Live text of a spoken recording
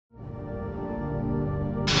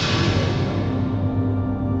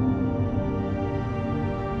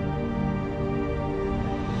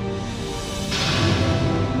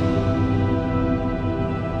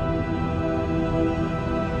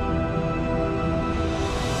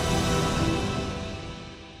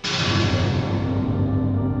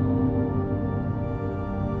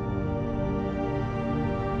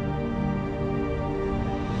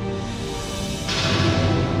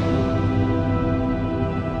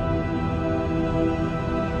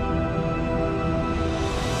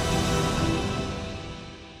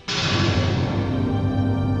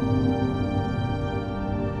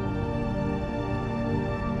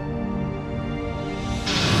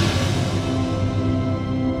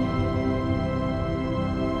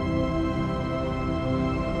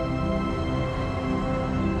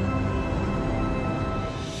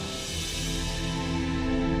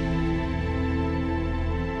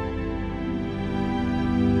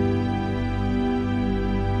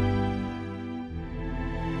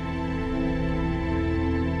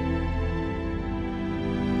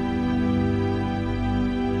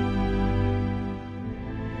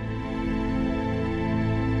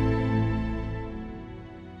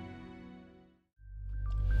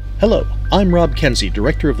Hello, I'm Rob Kenzie,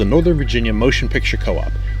 Director of the Northern Virginia Motion Picture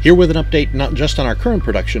Co-op, here with an update not just on our current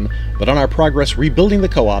production, but on our progress rebuilding the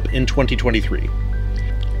co-op in 2023.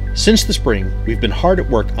 Since the spring, we've been hard at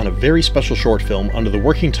work on a very special short film under the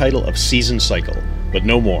working title of Season Cycle, but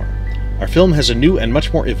no more. Our film has a new and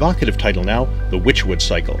much more evocative title now, the Wychwood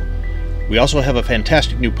Cycle. We also have a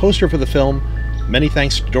fantastic new poster for the film. Many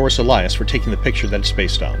thanks to Doris Elias for taking the picture that it's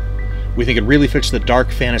based on. We think it really fits the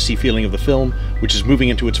dark fantasy feeling of the film, which is moving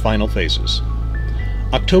into its final phases.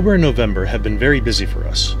 October and November have been very busy for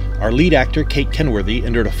us. Our lead actor, Kate Kenworthy,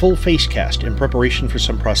 endured a full face cast in preparation for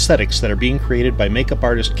some prosthetics that are being created by makeup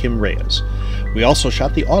artist Kim Reyes. We also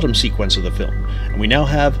shot the autumn sequence of the film, and we now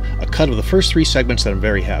have a cut of the first 3 segments that I'm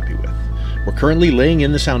very happy with. We're currently laying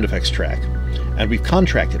in the sound effects track, and we've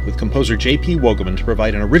contracted with composer J.P. Wogelman to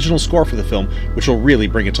provide an original score for the film, which will really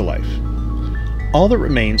bring it to life. All that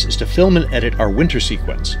remains is to film and edit our winter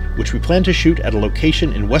sequence, which we plan to shoot at a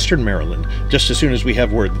location in western Maryland just as soon as we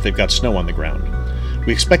have word that they've got snow on the ground.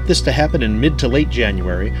 We expect this to happen in mid to late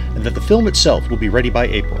January, and that the film itself will be ready by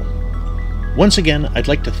April. Once again, I'd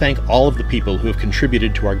like to thank all of the people who have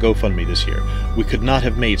contributed to our GoFundMe this year. We could not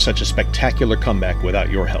have made such a spectacular comeback without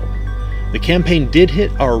your help. The campaign did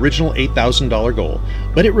hit our original $8,000 goal,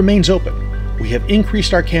 but it remains open. We have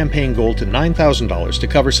increased our campaign goal to $9,000 to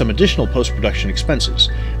cover some additional post-production expenses,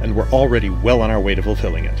 and we're already well on our way to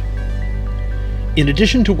fulfilling it. In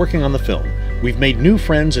addition to working on the film, we've made new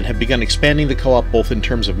friends and have begun expanding the co-op both in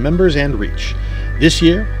terms of members and reach. This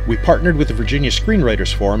year, we partnered with the Virginia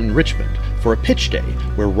Screenwriters Forum in Richmond for a pitch day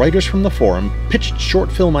where writers from the forum pitched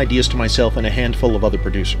short film ideas to myself and a handful of other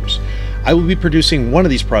producers. I will be producing one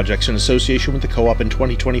of these projects in association with the co-op in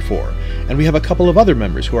 2024, and we have a couple of other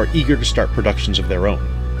members who are eager to start productions of their own.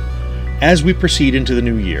 As we proceed into the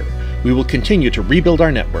new year, we will continue to rebuild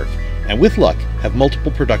our network, and with luck, have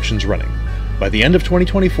multiple productions running. By the end of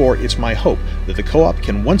 2024, it's my hope that the co-op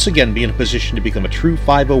can once again be in a position to become a true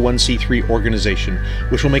 501c3 organization,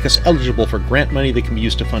 which will make us eligible for grant money that can be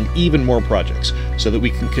used to fund even more projects, so that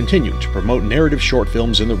we can continue to promote narrative short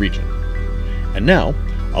films in the region. And now,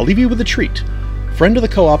 I'll leave you with a treat. Friend of the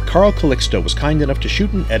co-op, Carl Calixto, was kind enough to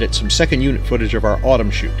shoot and edit some second unit footage of our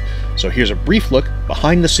autumn shoot, so here's a brief look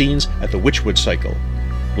behind the scenes at the Wychwood Cycle.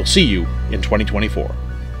 We'll see you in 2024.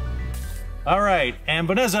 All right, and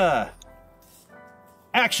Vanessa!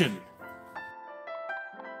 Action!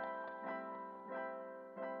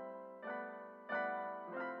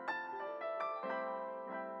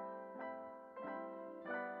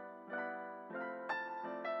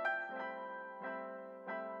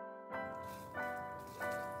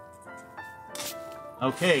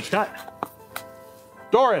 Okay, cut.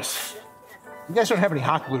 Doris, you guys don't have any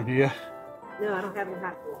hot glue, do you? No, I don't have any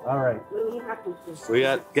hot glue. All right. What do we need hot glue for? We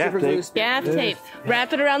got gaff tape. Gaff tape.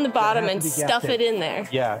 Wrap it around the bottom and stuff it in there.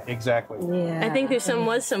 Yeah, exactly. Yeah. I think was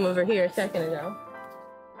some over here a second ago.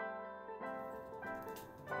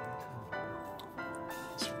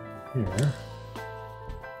 Here.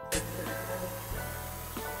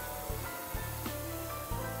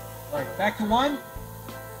 All right, back to 1.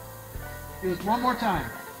 Do this one more time.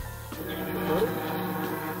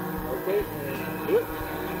 Okay, do it.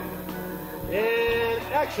 And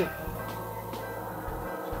action.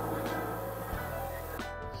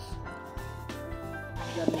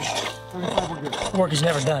 Work is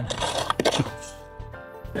never done.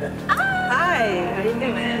 Hi, how you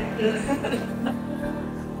doing?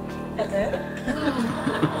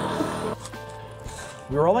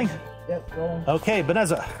 We're rolling? Yep, rolling. Okay,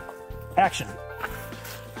 Vanessa, action.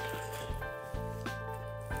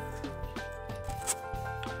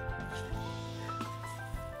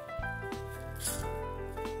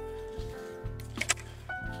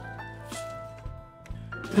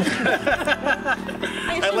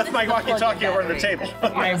 I left my walkie-talkie over on the table.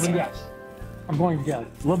 I'm going to get it.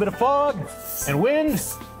 A little bit of fog and wind.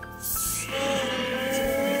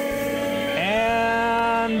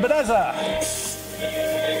 And Vanessa.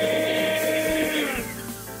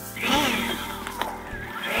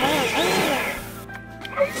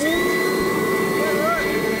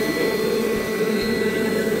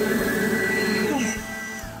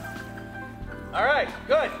 All right,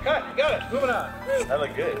 good, cut, you got it. Moving on. That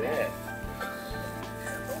looked good, yeah.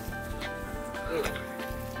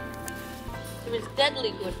 It was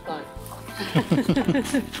deadly good fun.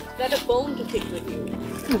 Got a bone to pick with you.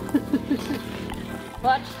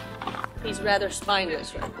 But he's rather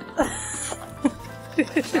spineless right now.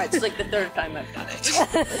 It's like the 3rd time I've done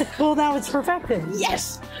it. Well, now it's perfected.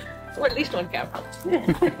 Yes! Or at least on camera.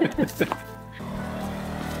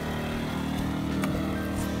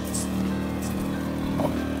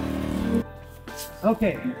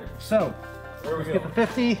 Okay, so Let's get the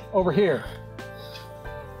 50 over here.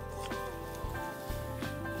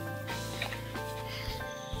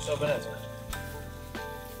 So Vanessa,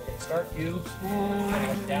 we're going to start you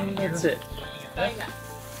down here. That's it.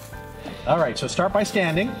 All right, so start by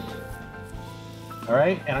standing. All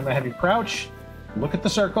right, and I'm going to have you crouch, look at the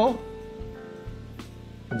circle,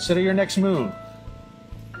 consider your next move.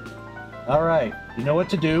 All right, you know what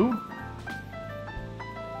to do.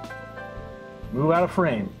 Move out of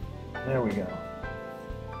frame. There we go.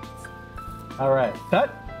 All right,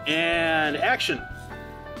 cut. And action.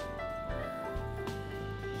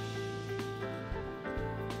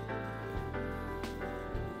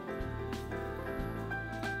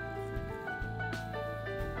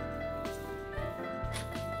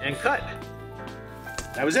 And cut.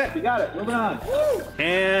 That was it. You got it. Moving on. Woo!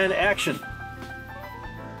 And action.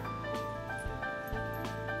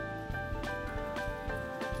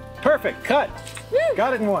 Perfect. Cut. Woo!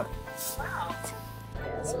 Got it in one. Wow.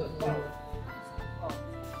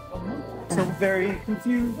 So very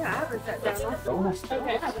confused. Yeah, I haven't sat down.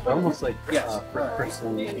 Almost like first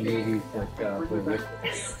person movies like with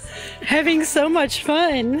Having so much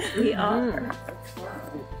fun. We are.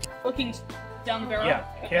 Looking down the barrel. Yeah,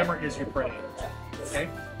 the camera is your prey. Okay.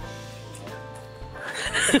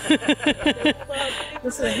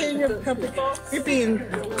 This is a your puppy. You're being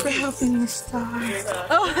proud in the star.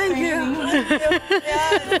 Oh, thank you.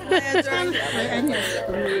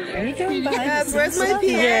 Yes, where's my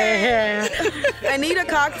pen? I need a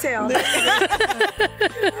cocktail.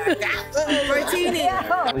 Martini.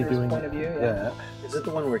 doing point of view. Yeah. Is it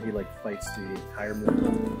the one where he like fights the entire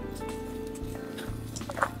movie?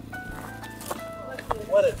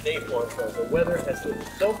 What a day for us, though. The weather has been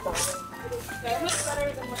so fine.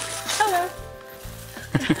 Hello.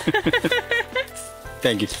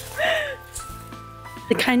 Thank you.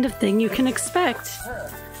 The kind of thing you can expect.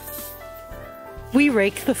 We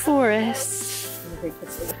rake the forest.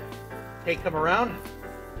 Take them around.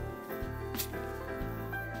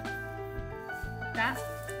 That?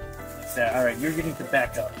 Like that. All right, you're getting to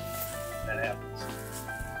back up. That happens.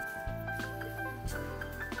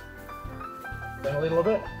 Then a little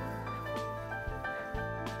bit.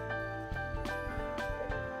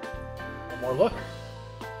 One more look.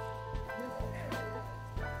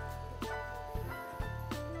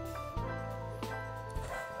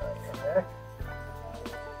 Come back.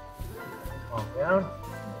 Calm down.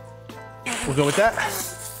 We'll go with that.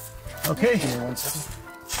 Okay.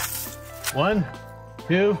 1,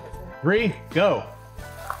 2, 3, go.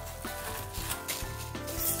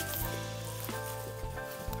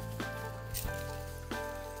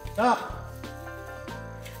 Stop.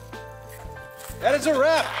 That is a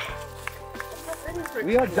wrap.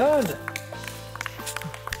 We are done.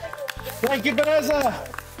 Thank you, Vanessa.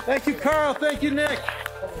 Thank you, Carl. Thank you, Nick.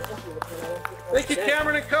 Thank you,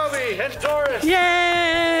 Cameron and Kobe and Doris.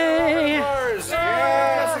 Yay! Mars.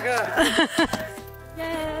 Jessica.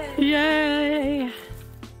 Yay!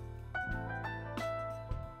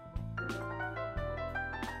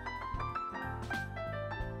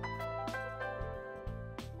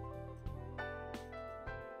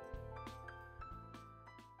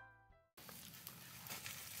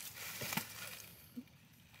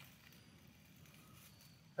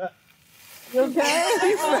 You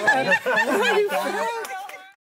okay?